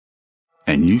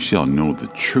And you shall know the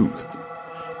truth,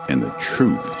 and the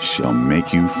truth shall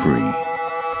make you free.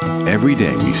 Every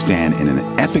day we stand in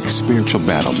an epic spiritual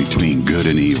battle between good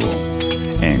and evil,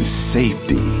 and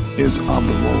safety is of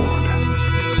the Lord.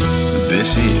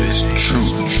 This is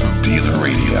Truth Dealer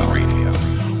Radio.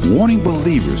 Warning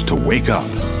believers to wake up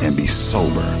and be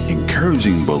sober,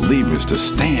 encouraging believers to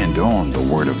stand on the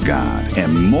Word of God,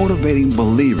 and motivating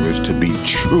believers to be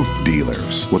truth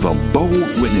dealers with a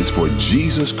bold witness for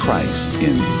Jesus Christ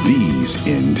in these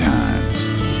end times.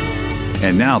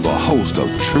 And now the host of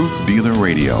Truth Dealer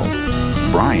Radio,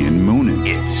 Brian Moonen.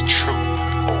 It's Truth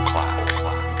O'Clock.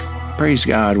 Praise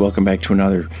God. Welcome back to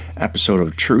another episode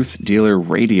of Truth Dealer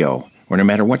Radio, where no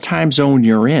matter what time zone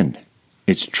you're in,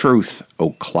 it's Truth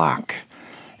O'Clock.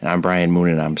 And I'm Brian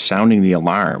Moonen. I'm sounding the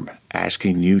alarm,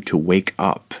 asking you to wake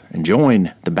up and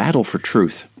join the battle for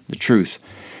truth. The truth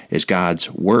is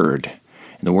God's Word,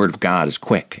 and the Word of God is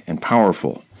quick and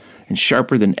powerful and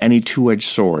sharper than any two-edged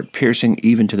sword, piercing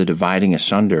even to the dividing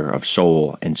asunder of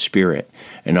soul and spirit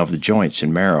and of the joints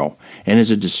and marrow, and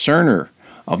is a discerner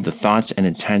of the thoughts and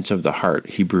intents of the heart,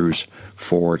 Hebrews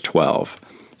 4:12.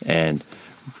 And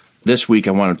this week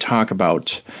I want to talk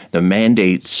about the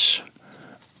mandates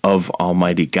of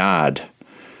Almighty God.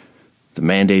 The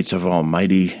mandates of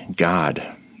Almighty God.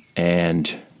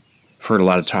 And I've heard a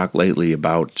lot of talk lately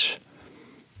about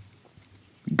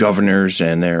governors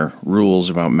and their rules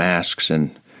about masks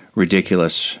and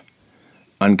ridiculous,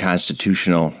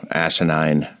 unconstitutional,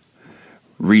 asinine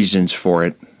reasons for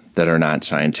it that are not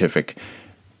scientific.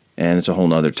 And it's a whole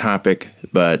nother topic.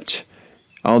 But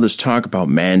all this talk about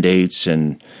mandates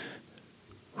and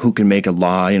who can make a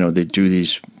law, they do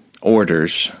these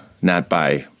orders, not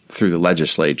through the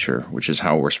legislature, which is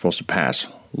how we're supposed to pass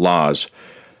laws.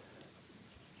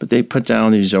 But they put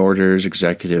down these orders,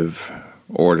 executive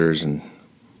orders, and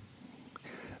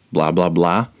blah, blah,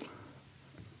 blah.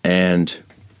 And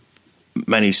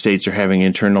many states are having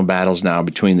internal battles now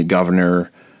between the governor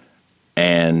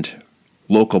and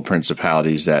local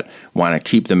principalities that want to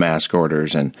keep the mask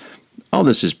orders. And all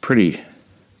this is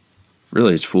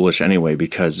really it's foolish anyway,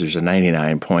 because there's a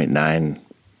 99.99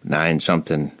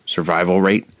 something survival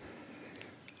rate.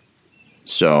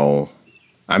 So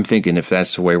I'm thinking if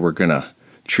that's the way we're going to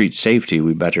treat safety,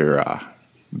 we better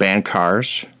ban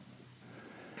cars.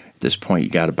 At this point, you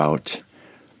got about,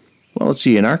 let's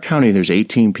see, in our county, there's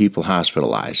 18 people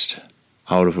hospitalized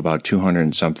out of about 200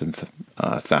 and something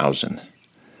thousand.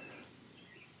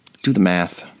 Do the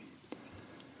math.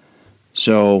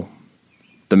 So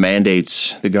the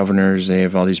mandates, the governors, they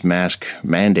have all these mask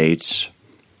mandates.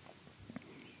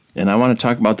 And I want to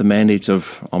talk about the mandates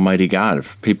of Almighty God.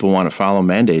 If people want to follow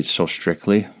mandates so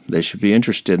strictly, they should be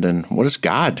interested in what does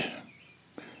God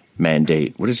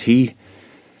mandate? What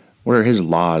are His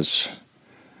laws,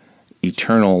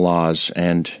 eternal laws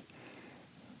and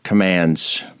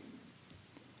commands?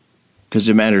 Because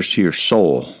it matters to your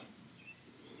soul.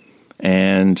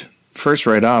 And first,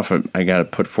 right off, I got to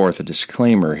put forth a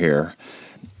disclaimer here,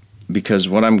 because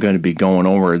what I'm going to be going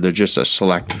over, they're just a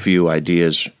select few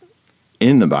ideas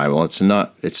in the Bible. It's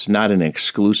not an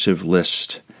exclusive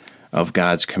list of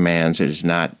God's commands. It is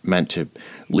not meant to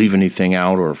leave anything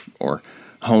out or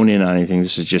hone in on anything.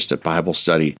 This is just a Bible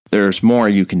study. There's more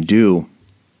you can do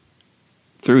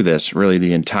through this, really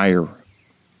the entire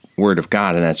Word of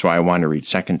God, and that's why I want to read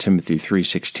 2 Timothy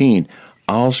 3:16.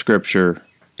 All Scripture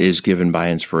is given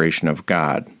by inspiration of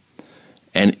God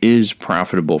and is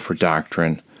profitable for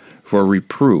doctrine, for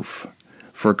reproof,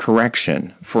 for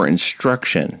correction, for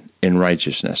instruction in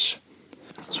righteousness.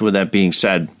 So with that being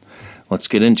said, let's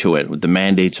get into it with the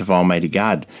mandates of Almighty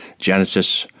God.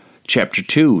 Genesis chapter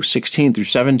 2, 16 through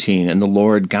 17, and the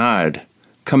Lord God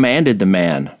commanded the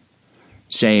man,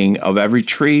 saying, of every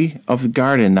tree of the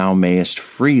garden thou mayest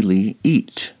freely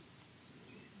eat,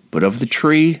 but of the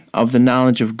tree of the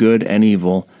knowledge of good and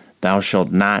evil thou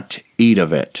shalt not eat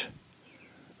of it.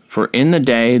 For in the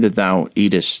day that thou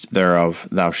eatest thereof,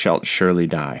 thou shalt surely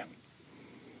die.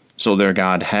 So there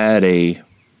God had a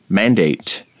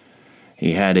mandate.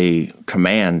 He had a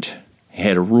command. He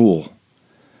had a rule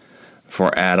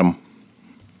for Adam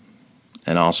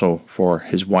and also for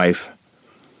his wife.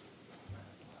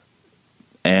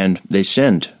 And they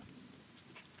sinned.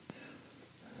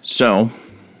 So,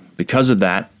 because of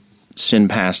that, sin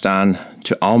passed on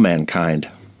to all mankind.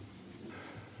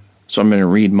 So I'm going to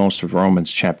read most of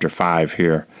Romans chapter 5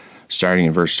 here, starting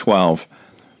in verse 12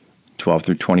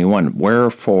 through 21.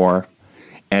 Wherefore,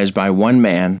 as by one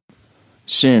man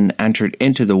sin entered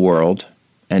into the world,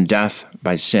 and death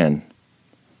by sin.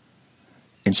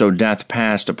 And so death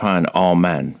passed upon all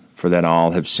men, for that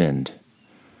all have sinned.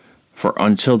 For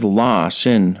until the law,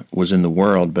 sin was in the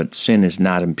world, but sin is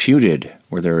not imputed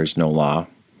where there is no law.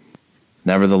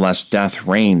 Nevertheless, death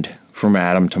reigned from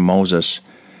Adam to Moses,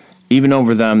 even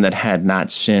over them that had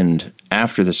not sinned,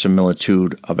 after the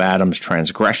similitude of Adam's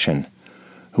transgression,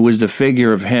 who is the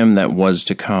figure of him that was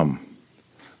to come.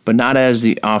 But not as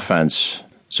the offense,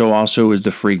 so also is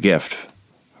the free gift.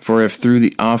 For if through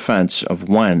the offense of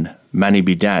one many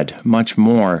be dead, much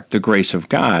more the grace of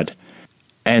God,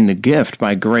 and the gift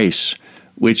by grace,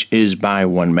 which is by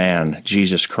one man,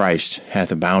 Jesus Christ,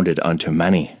 hath abounded unto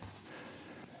many.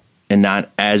 And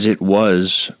not as it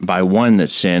was by one that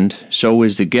sinned, so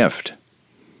is the gift.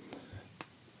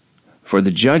 For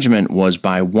the judgment was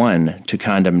by one to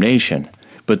condemnation,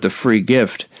 but the free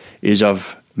gift is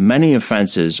of many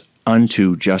offenses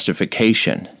unto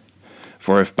justification.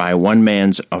 For if by one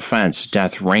man's offense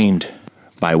death reigned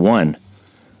by one,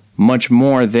 much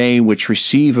more they which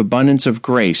receive abundance of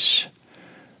grace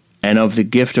and of the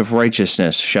gift of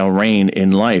righteousness shall reign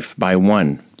in life by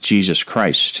one, Jesus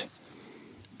Christ.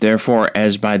 Therefore,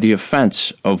 as by the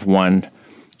offense of one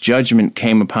judgment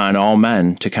came upon all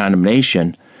men to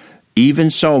condemnation,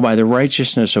 even so by the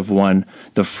righteousness of one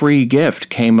the free gift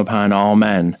came upon all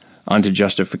men unto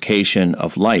justification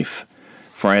of life.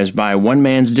 For as by one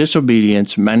man's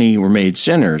disobedience many were made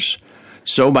sinners,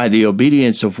 so by the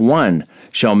obedience of one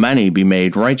shall many be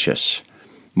made righteous.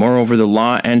 Moreover, the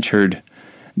law entered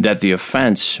that the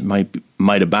offense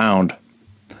might abound.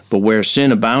 But where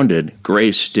sin abounded,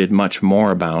 grace did much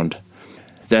more abound.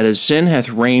 That as sin hath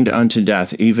reigned unto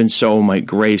death, even so might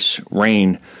grace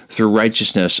reign through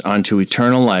righteousness unto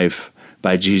eternal life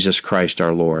by Jesus Christ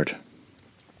our Lord.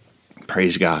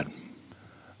 Praise God.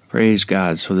 Praise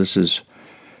God. So this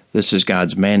is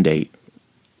God's mandate,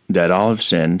 that all have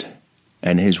sinned,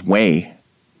 and his way,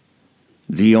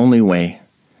 the only way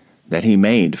that he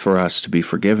made for us to be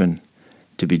forgiven,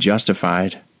 to be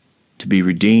justified, to be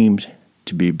redeemed,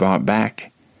 to be brought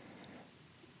back,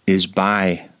 is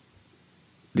by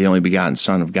the only begotten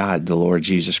Son of God, the Lord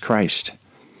Jesus Christ.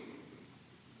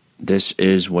 This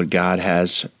is what God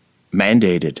has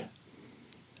mandated.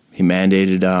 He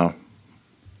mandated a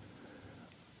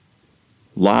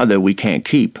law that we can't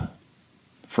keep.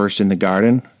 First in the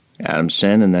garden, Adam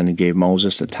sinned, and then he gave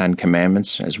Moses the 10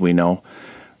 Commandments, as we know.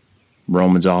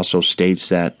 Romans also states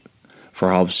that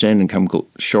for all have sinned and come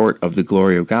short of the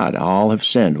glory of God. All have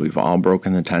sinned. We've all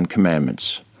broken the 10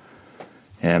 Commandments.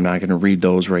 And I'm not going to read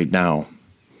those right now.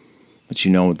 But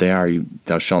you know what they are.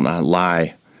 Thou shalt not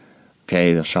lie.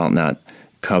 Okay, thou shalt not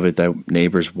covet thy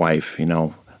neighbor's wife.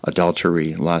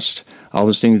 Adultery, lust. All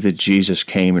those things that Jesus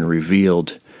came and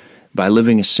revealed by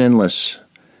living a sinless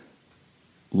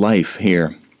life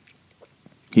here.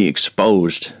 He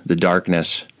exposed the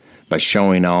darkness by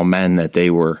showing all men that they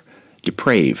were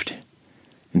depraved.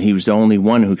 And he was the only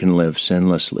one who can live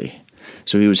sinlessly.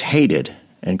 So he was hated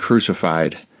and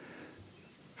crucified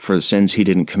for the sins he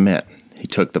didn't commit. He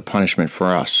took the punishment for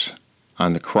us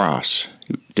on the cross.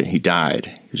 He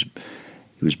died. He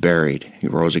was buried. He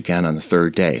rose again on the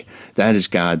third day. That is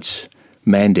God's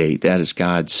mandate. That is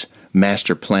God's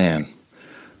master plan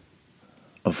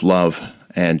of love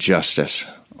and justice.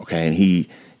 Okay, and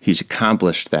he's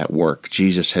accomplished that work.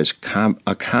 Jesus has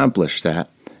accomplished that.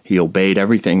 He obeyed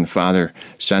everything the Father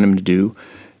sent him to do,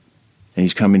 and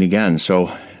he's coming again.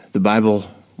 So the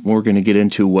Bible, we're going to get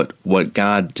into what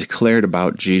God declared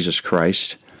about Jesus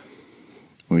Christ.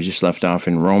 We just left off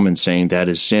in Romans saying that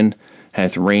as sin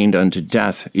hath reigned unto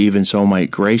death, even so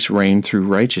might grace reign through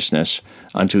righteousness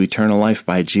unto eternal life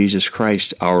by Jesus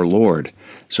Christ our Lord.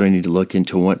 So we need to look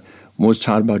into what was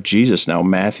taught about Jesus. Now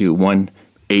Matthew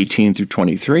 1:18 through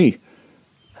 23.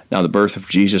 Now the birth of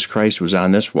Jesus Christ was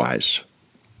on this wise.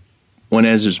 When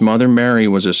as his mother Mary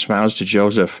was espoused to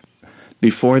Joseph,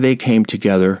 before they came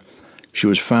together, she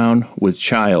was found with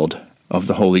child of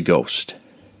the Holy Ghost.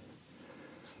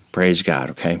 Praise God,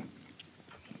 okay?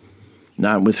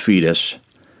 Not with fetus,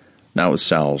 not with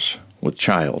cells, with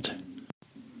child.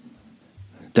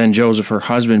 Then Joseph, her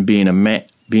husband, being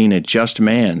a just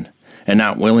man, and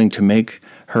not willing to make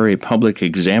her a public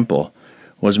example,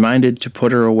 was minded to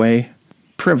put her away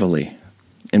privily,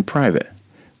 in private.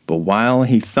 But while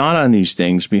he thought on these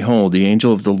things, behold, the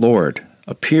angel of the Lord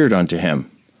appeared unto him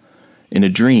in a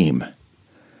dream,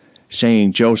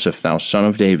 saying, Joseph, thou son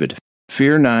of David,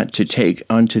 fear not to take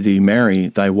unto thee Mary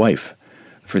thy wife,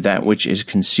 for that which is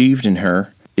conceived in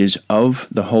her is of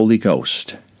the Holy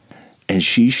Ghost. And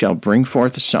she shall bring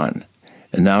forth a son,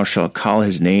 and thou shalt call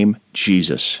his name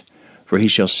Jesus, for he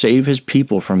shall save his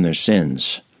people from their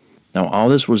sins. Now all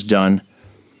this was done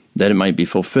that it might be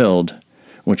fulfilled,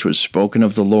 which was spoken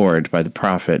of the Lord by the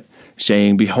prophet,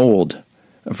 saying, Behold,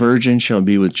 A virgin shall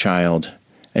be with child,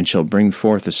 and shall bring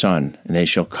forth a son, and they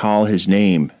shall call his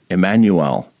name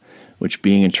Emmanuel, which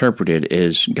being interpreted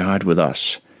is God with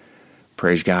us.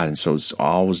 Praise God. And so it's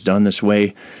always done this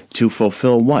way to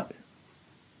fulfill what?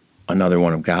 Another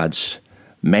one of God's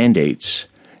mandates.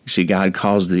 You see, God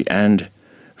calls the end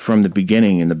from the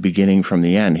beginning and the beginning from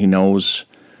the end. He knows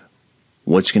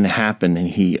what's going to happen, and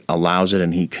he allows it,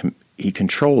 and he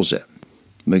controls it.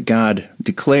 But God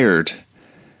declared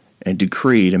and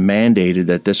decreed and mandated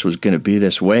that this was going to be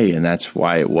this way, and that's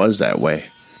why it was that way.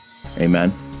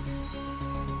 Amen.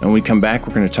 And when we come back,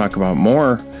 we're going to talk about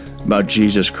more about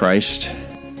Jesus Christ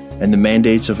and the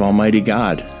mandates of Almighty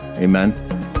God. Amen.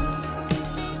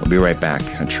 We'll be right back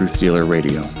on Truth Dealer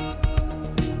Radio.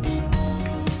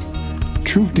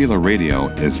 Truth Dealer Radio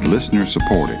is listener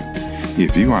supported.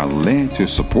 If you are led to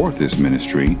support this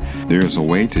ministry, there is a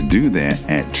way to do that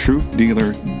at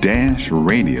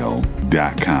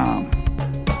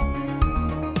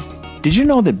truthdealer-radio.com. Did you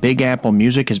know that Big Apple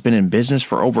Music has been in business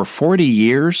for over 40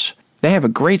 years? They have a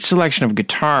great selection of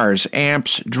guitars,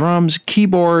 amps, drums,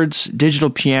 keyboards,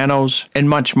 digital pianos, and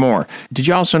much more. Did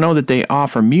you also know that they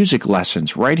offer music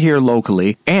lessons right here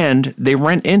locally, and they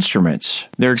rent instruments?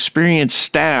 Their experienced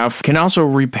staff can also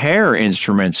repair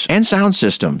instruments and sound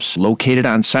systems. Located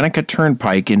on Seneca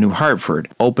Turnpike in New Hartford.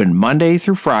 Open Monday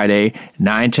through Friday,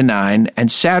 9 to 9,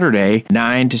 and Saturday,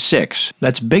 9 to 6.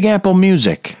 That's Big Apple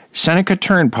Music, Seneca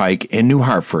Turnpike in New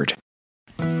Hartford.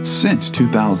 Since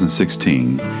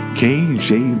 2016,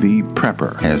 KJV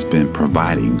Prepper has been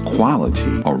providing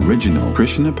quality, original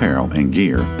Christian apparel and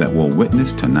gear that will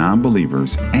witness to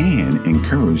non-believers and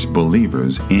encourage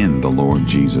believers in the Lord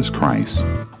Jesus Christ.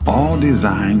 All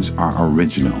designs are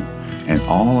original, and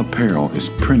all apparel is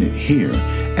printed here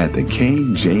at the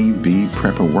KJV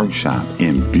Prepper Workshop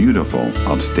in beautiful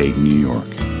upstate New York.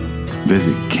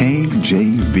 Visit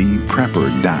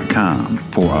kjvprepper.com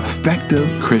for effective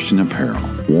Christian apparel,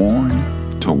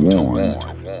 worn to warn.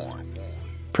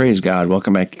 Praise God.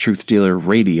 Welcome back to Truth Dealer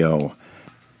Radio.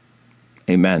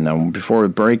 Amen. Now, before the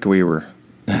break, we were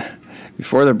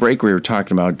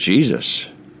talking about Jesus,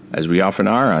 as we often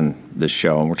are on this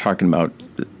show, and we're talking about,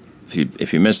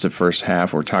 if you missed the first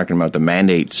half, we're talking about the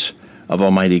mandates of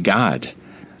Almighty God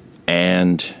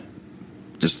and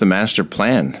just the master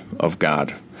plan of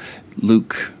God.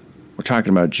 Luke, we're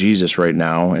talking about Jesus right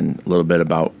now, and a little bit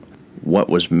about what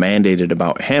was mandated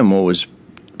about him, what was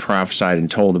prophesied and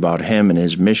told about him and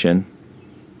his mission.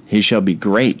 He shall be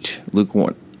great. Luke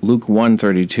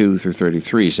 1:32 through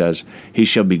 33 says, he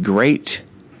shall be great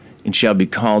and shall be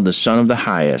called the Son of the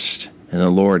Highest, and the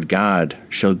Lord God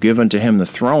shall give unto him the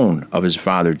throne of his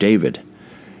father David,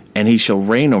 and he shall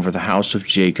reign over the house of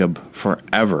Jacob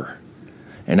forever,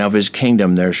 and of his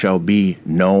kingdom there shall be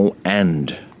no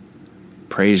end.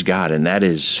 Praise God. And that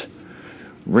is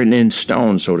written in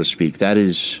stone, so to speak. That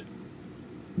is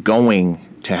going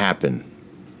to happen.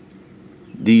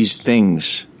 These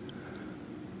things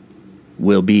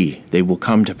will be. They will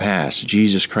come to pass.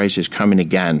 Jesus Christ is coming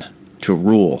again to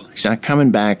rule. He's not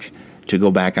coming back to go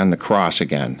back on the cross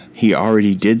again. He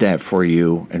already did that for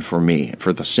you and for me,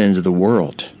 for the sins of the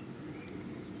world.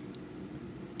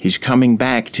 He's coming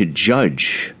back to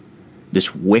judge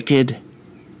this wicked,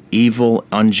 evil,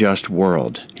 unjust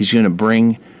world. He's going to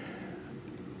bring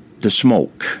the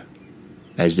smoke,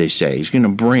 as they say. He's going to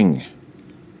bring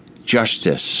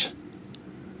justice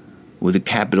with a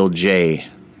capital J.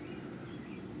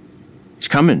 He's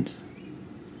coming.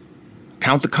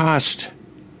 Count the cost.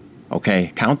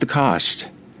 Okay, count the cost.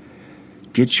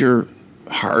 Get your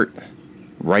heart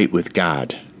right with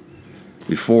God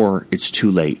before it's too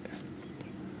late.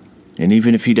 And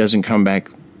even if he doesn't come back,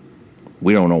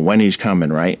 we don't know when he's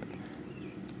coming, right?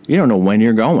 You don't know when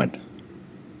you're going.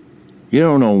 You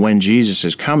don't know when Jesus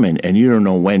is coming, and you don't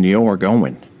know when you're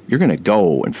going. You're going to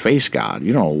go and face God.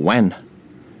 You don't know when.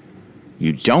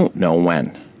 You don't know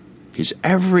when. Because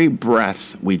every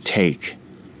breath we take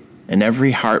and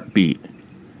every heartbeat,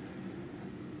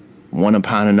 one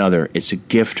upon another, it's a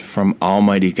gift from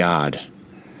Almighty God.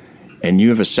 And you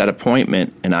have a set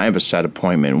appointment, and I have a set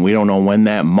appointment, and we don't know when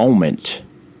that moment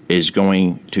is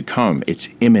going to come. It's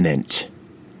imminent.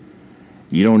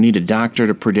 You don't need a doctor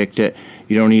to predict it.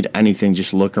 You don't need anything.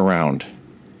 Just look around.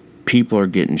 People are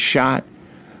getting shot.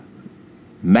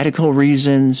 Medical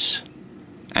reasons.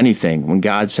 Anything. When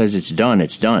God says it's done,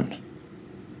 it's done.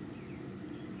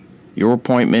 Your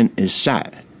appointment is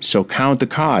set. So count the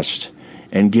cost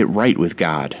and get right with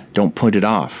God. Don't put it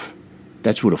off.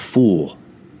 That's what a fool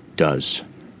does.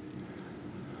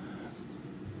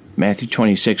 Matthew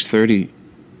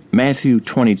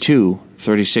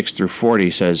 22:36 through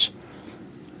 40 says,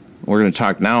 we're going to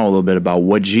talk now a little bit about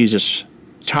what Jesus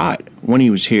taught when he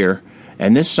was here,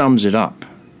 and this sums it up,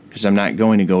 because I'm not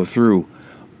going to go through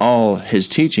all his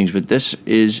teachings, but this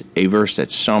is a verse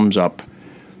that sums up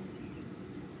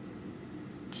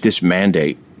this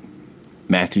mandate.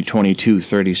 Matthew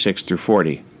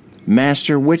 22:36-40.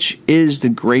 Master, which is the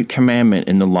great commandment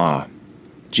in the law?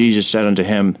 Jesus said unto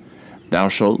him, Thou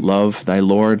shalt love thy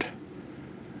Lord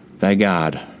thy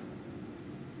God.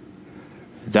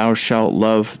 Thou shalt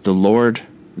love the Lord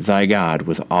thy God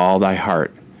with all thy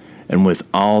heart, and with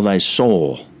all thy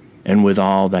soul, and with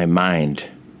all thy mind.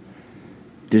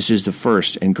 This is the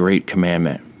first and great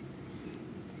commandment.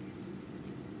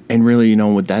 And really,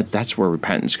 that's where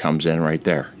repentance comes in right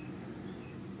there.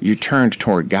 You turned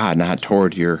toward God, not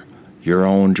toward your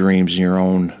own dreams and your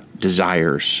own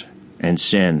desires and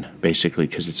sin, basically,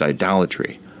 because it's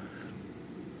idolatry.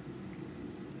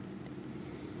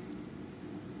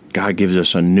 God gives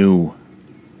us a new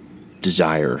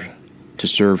desire to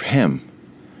serve Him,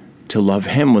 to love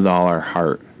Him with all our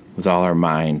heart, with all our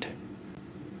mind,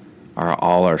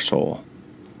 all our soul.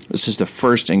 This is the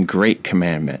first and great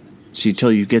commandment. See,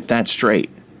 till you get that straight,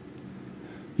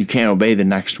 you can't obey the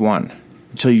next one.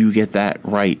 Until you get that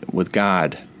right with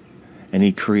God, and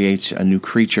He creates a new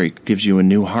creature, He gives you a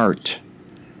new heart,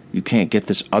 you can't get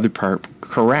this other part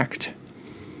correct.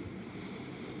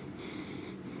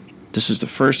 This is the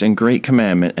first and great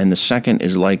commandment, and the second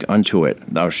is like unto it.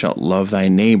 Thou shalt love thy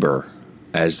neighbor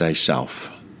as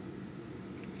thyself.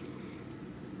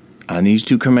 On these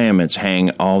two commandments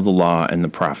hang all the law and the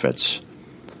prophets.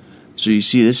 So you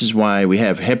see, this is why we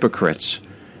have hypocrites,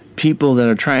 people that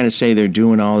are trying to say they're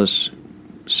doing all this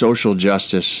social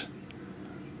justice.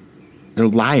 They're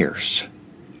liars.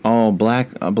 Oh,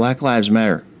 Black Lives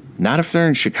Matter. Not if they're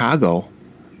in Chicago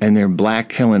and they're black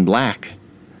killing black.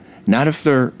 Not if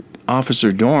they're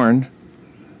Officer Dorn,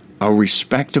 a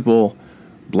respectable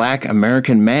black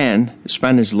American man,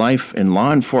 spent his life in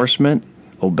law enforcement,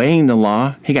 obeying the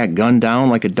law. He got gunned down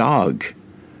like a dog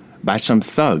by some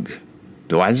thug.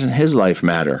 Why doesn't his life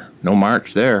matter? No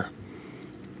march there.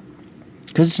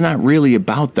 Because it's not really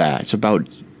about that. It's about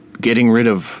getting rid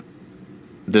of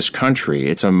this country.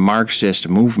 It's a Marxist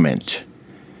movement.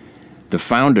 The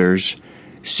founders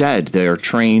said they are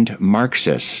trained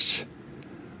Marxists.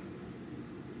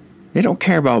 They don't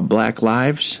care about black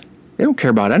lives. They don't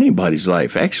care about anybody's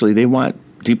life. Actually, they want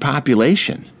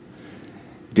depopulation.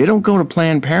 They don't go to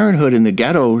Planned Parenthood in the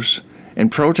ghettos and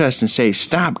protest and say,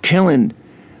 stop killing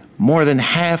more than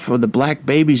half of the black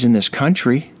babies in this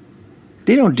country.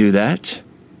 They don't do that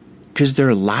because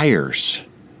they're liars.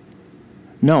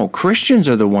 No, Christians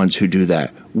are the ones who do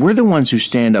that. We're the ones who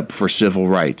stand up for civil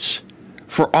rights.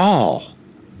 For all.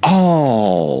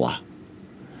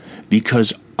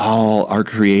 Because all are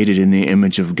created in the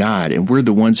image of God, and we're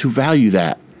the ones who value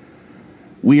that.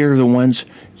 We are the ones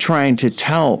trying to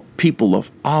tell people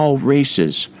of all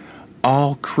races,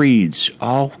 all creeds,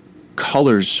 all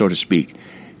colors, so to speak,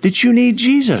 that you need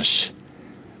Jesus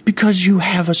because you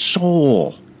have a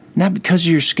soul, not because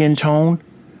of your skin tone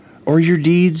or your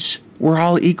deeds. We're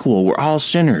all equal. We're all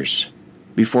sinners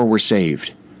before we're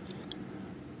saved.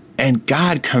 And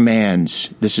God commands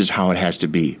this is how it has to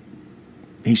be.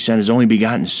 He sent His only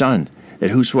begotten Son,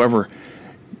 that whosoever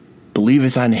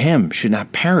believeth on Him should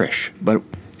not perish, but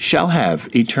shall have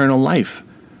eternal life,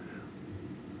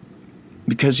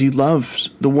 because He loves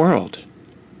the world.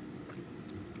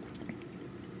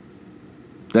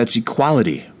 That's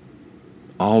equality.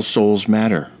 All souls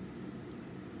matter.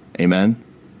 Amen?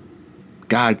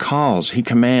 God calls, He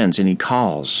commands, and He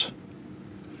calls.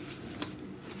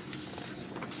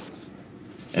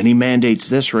 And He mandates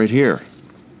this right here.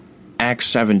 Acts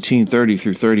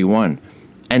 17:30-31.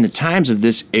 And the times of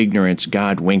this ignorance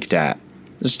God winked at.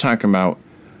 This is talking about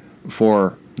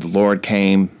before the Lord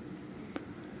came,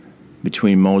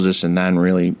 between Moses and then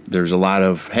really there's a lot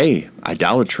of,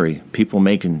 idolatry. People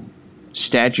making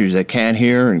statues that can't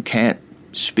hear and can't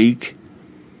speak.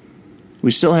 We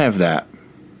still have that.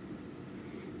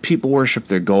 People worship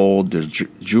their gold, their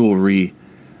jewelry,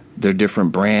 their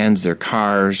different brands, their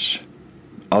cars,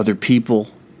 other people,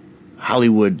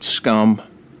 Hollywood scum.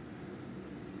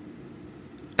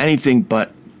 Anything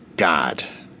but God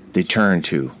they turn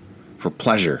to for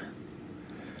pleasure.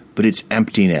 But it's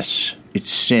emptiness, it's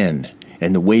sin,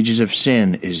 and the wages of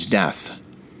sin is death.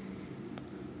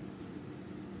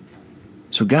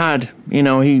 So God,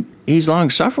 He's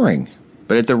long-suffering,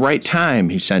 but at the right time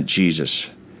He sent Jesus.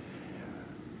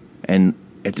 And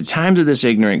at the times of this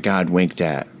ignorant God winked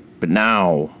at, but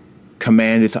now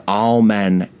commandeth all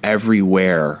men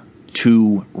everywhere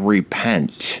to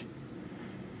repent.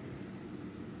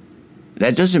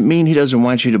 That doesn't mean He doesn't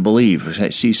want you to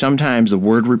believe. See, sometimes the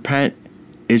word repent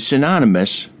is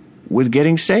synonymous with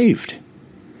getting saved.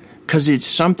 Because it's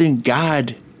something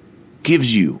God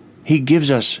gives you. He gives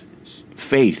us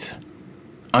faith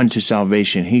unto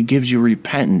salvation. He gives you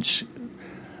repentance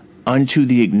unto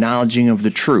the acknowledging of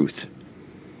the truth.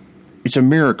 It's a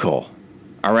miracle,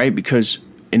 all right? Because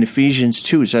in Ephesians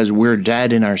 2, it says we're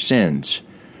dead in our sins.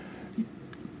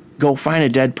 Go find a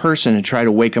dead person and try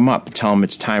to wake them up and tell them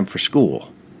it's time for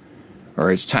school,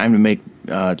 or it's time to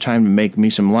make me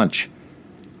some lunch.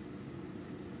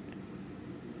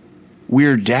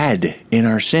 We're dead in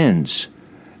our sins.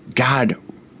 God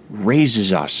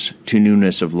raises us to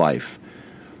newness of life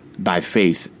by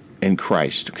faith in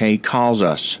Christ. Okay, He calls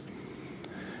us,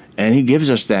 and He gives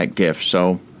us that gift.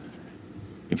 So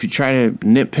if you try to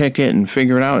nitpick it and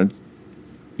figure it out,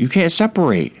 you can't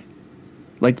separate.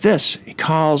 Like this,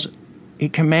 He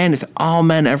commandeth all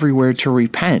men everywhere to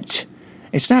repent.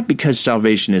 It's not because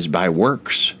salvation is by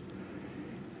works.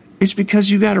 It's because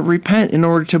you got to repent in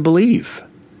order to believe.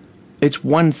 It's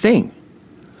one thing.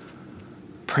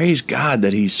 Praise God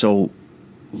that He's so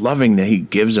loving that He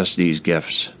gives us these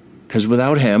gifts. Because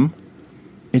without Him,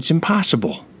 it's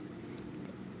impossible.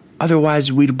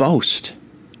 Otherwise, we'd boast.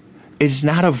 It's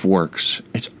not of works.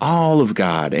 It's all of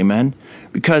God. Amen?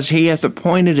 Because He hath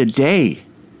appointed a day.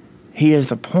 He hath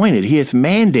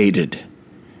mandated.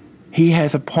 He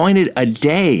hath appointed a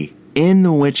day in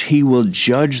the which He will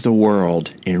judge the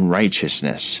world in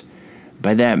righteousness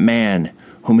by that man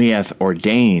whom He hath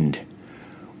ordained,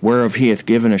 whereof He hath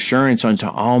given assurance unto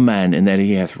all men, and that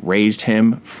He hath raised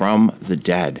Him from the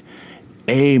dead.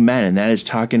 Amen. And that is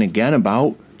talking again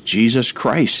about Jesus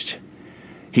Christ.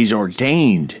 He's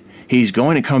ordained. He's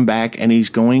going to come back and He's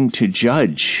going to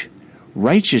judge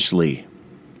righteously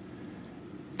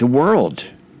the world.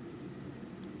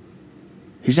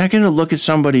 He's not going to look at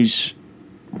somebody's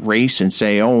race and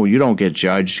say, oh, you don't get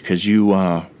judged because you,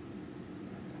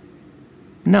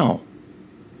 No.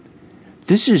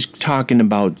 This is talking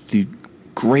about the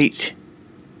great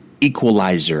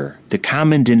equalizer, the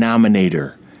common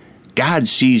denominator. God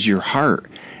sees your heart.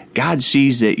 God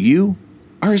sees that you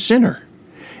are a sinner.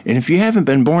 And if you haven't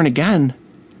been born again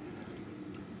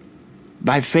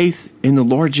by faith in the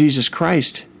Lord Jesus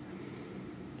Christ,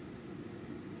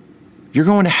 you're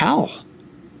going to hell.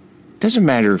 Doesn't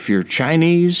matter if you're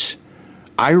Chinese,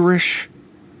 Irish,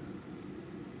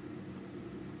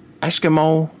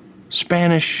 Eskimo,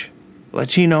 Spanish,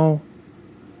 Latino,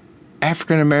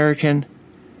 African American,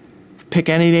 pick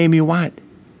any name you want.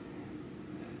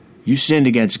 You sinned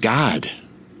against God.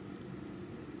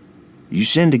 You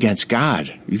sinned against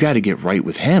God. You got to get right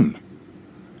with Him.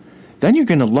 Then you're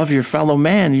going to love your fellow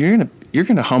man. You're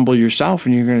going to humble yourself,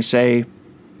 and you're going to say,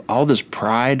 all this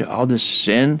pride, all this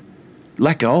sin,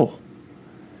 let go.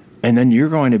 And then you're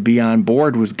going to be on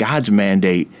board with God's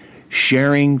mandate,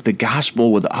 sharing the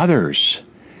gospel with others.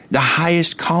 The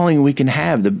highest calling we can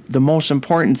have, the most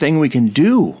important thing we can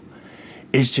do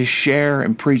is to share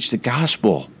and preach the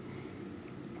gospel.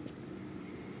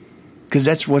 Because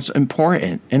that's what's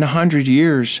important. In 100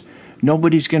 years,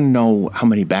 nobody's going to know how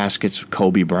many baskets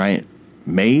Kobe Bryant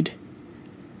made.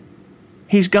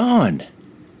 He's gone.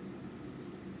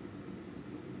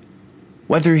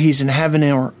 Whether he's in heaven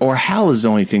or hell is the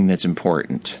only thing that's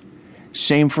important.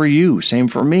 Same for you, same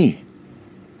for me.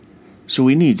 So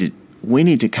we need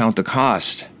to count the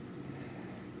cost.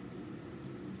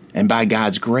 And by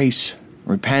God's grace,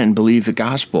 repent and believe the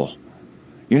gospel.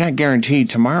 You're not guaranteed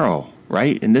tomorrow,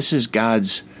 right? And this is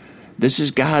God's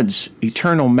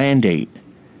eternal mandate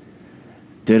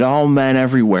that all men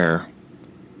everywhere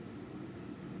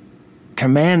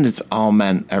commandeth all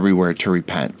men everywhere to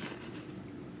repent.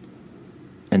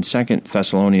 And 2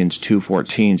 Thessalonians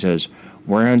 2:14 says,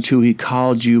 whereunto He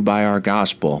called you by our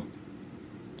gospel,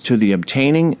 to the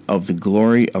obtaining of the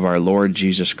glory of our Lord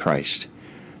Jesus Christ.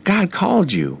 God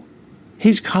called you.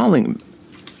 He's calling.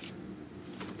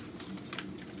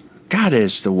 God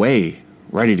is the way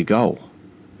ready to go.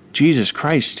 Jesus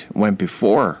Christ went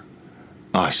before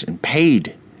us and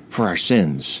paid for our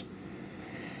sins.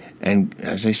 And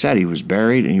as I said, He was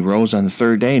buried and He rose on the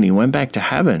third day and He went back to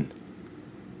heaven.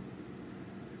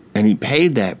 And He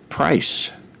paid that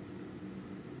price.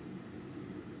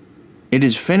 It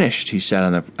is finished, He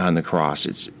said on the cross.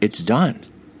 It's done.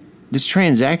 This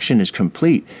transaction is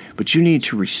complete, but you need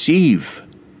to receive.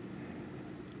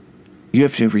 You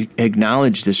have to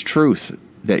acknowledge this truth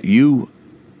that you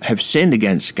have sinned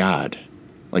against God.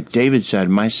 Like David said,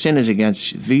 my sin is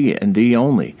against Thee and Thee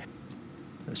only.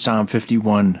 Psalm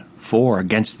 51:4,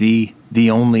 against Thee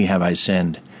only have I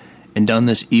sinned, and done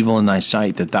this evil in Thy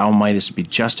sight, that Thou mightest be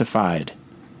justified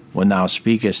when Thou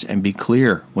speakest, and be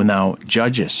clear when Thou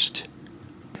judgest.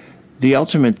 the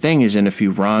ultimate thing is, and if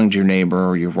you wronged your neighbor,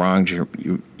 or you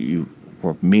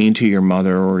were mean to your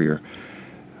mother or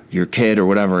your kid or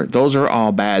whatever, those are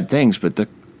all bad things, but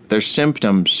they're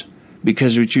symptoms,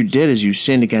 because what you did is you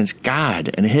sinned against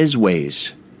God and His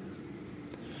ways.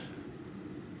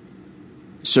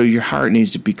 So your heart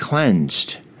needs to be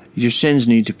cleansed. Your sins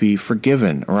need to be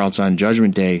forgiven, or else on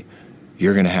Judgment Day,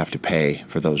 you're going to have to pay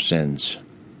for those sins.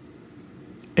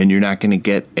 And you're not going to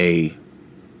get a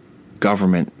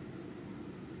government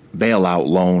bailout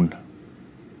loan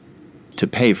to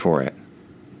pay for it.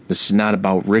 This is not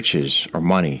about riches or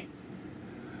money.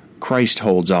 Christ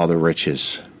holds all the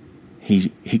riches.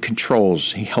 He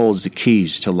controls, He holds the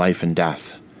keys to life and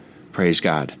death. Praise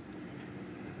God.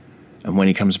 And when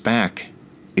He comes back,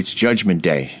 it's Judgment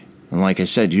Day. And like I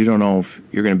said, you don't know if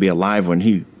you're going to be alive when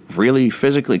He really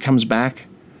physically comes back,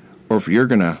 or if you're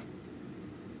going to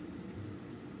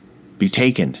be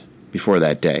taken before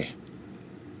that day.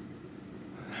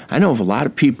 I know of a lot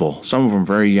of people, some of them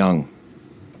very young.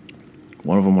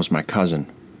 One of them was my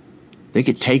cousin. They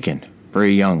get taken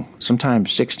very young,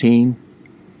 sometimes 16,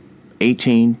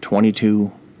 18,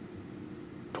 22,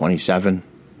 27.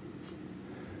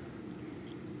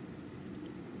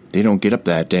 They don't get up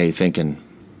that day thinking,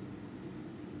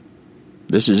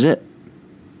 this is it.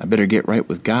 I better get right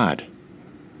with God.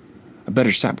 I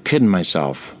better stop kidding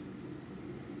myself.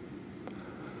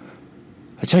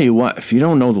 I tell you what, if you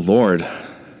don't know the Lord,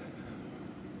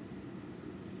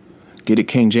 get a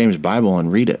King James Bible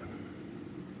and read it.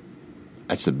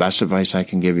 That's the best advice I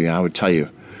can give you. I would tell you,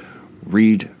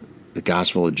 read the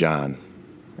Gospel of John.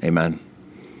 Amen.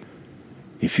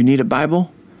 If you need a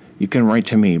Bible, you can write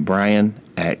to me,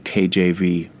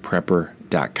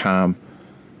 Brian@kjvprepper.com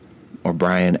or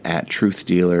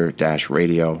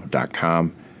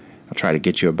Brian@truthdealer-radio.com. I'll try to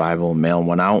get you a Bible and mail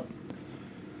one out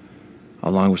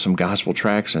along with some gospel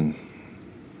tracts. And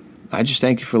I just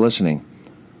thank you for listening.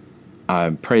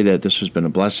 I pray that this has been a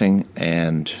blessing,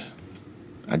 and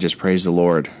I just praise the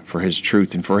Lord for His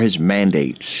truth and for His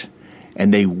mandates,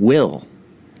 and they will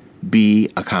be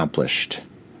accomplished.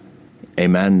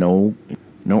 Amen. No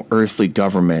earthly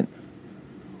government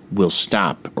will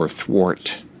stop or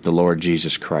thwart the Lord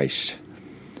Jesus Christ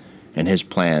and His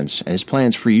plans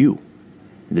for you.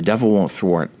 The devil won't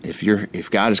thwart.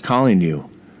 If God is calling you,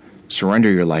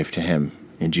 surrender your life to Him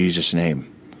in Jesus' name.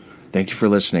 Thank you for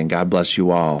listening. God bless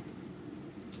you all.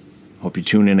 Hope you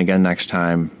tune in again next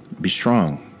time. Be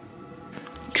strong.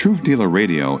 Truth Dealer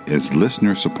Radio is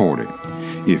listener supported.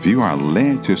 If you are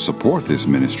led to support this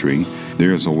ministry, there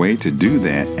is a way to do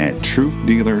that at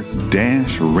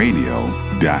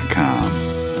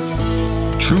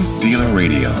truthdealer-radio.com. Truth Dealer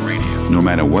Radio. No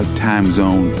matter what time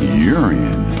zone you're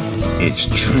in, it's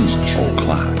Truth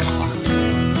O'Clock.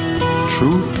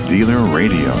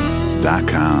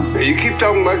 truthdealerradio.com. You keep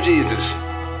talking about Jesus.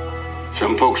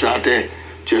 Some folks out there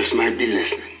just might be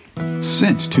listening.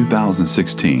 Since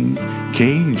 2016,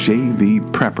 KJV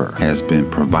Prepper has been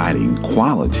providing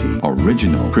quality,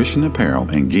 original Christian apparel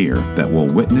and gear that will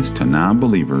witness to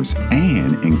non-believers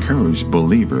and encourage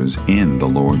believers in the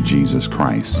Lord Jesus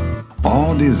Christ.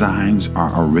 All designs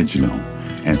are original,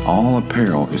 and all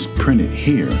apparel is printed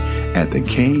here at the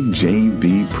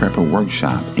KJV Prepper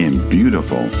Workshop in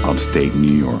beautiful upstate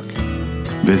New York.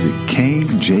 Visit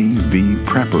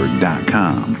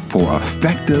kjvprepper.com for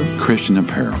effective Christian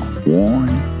apparel,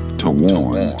 worn to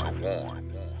warn.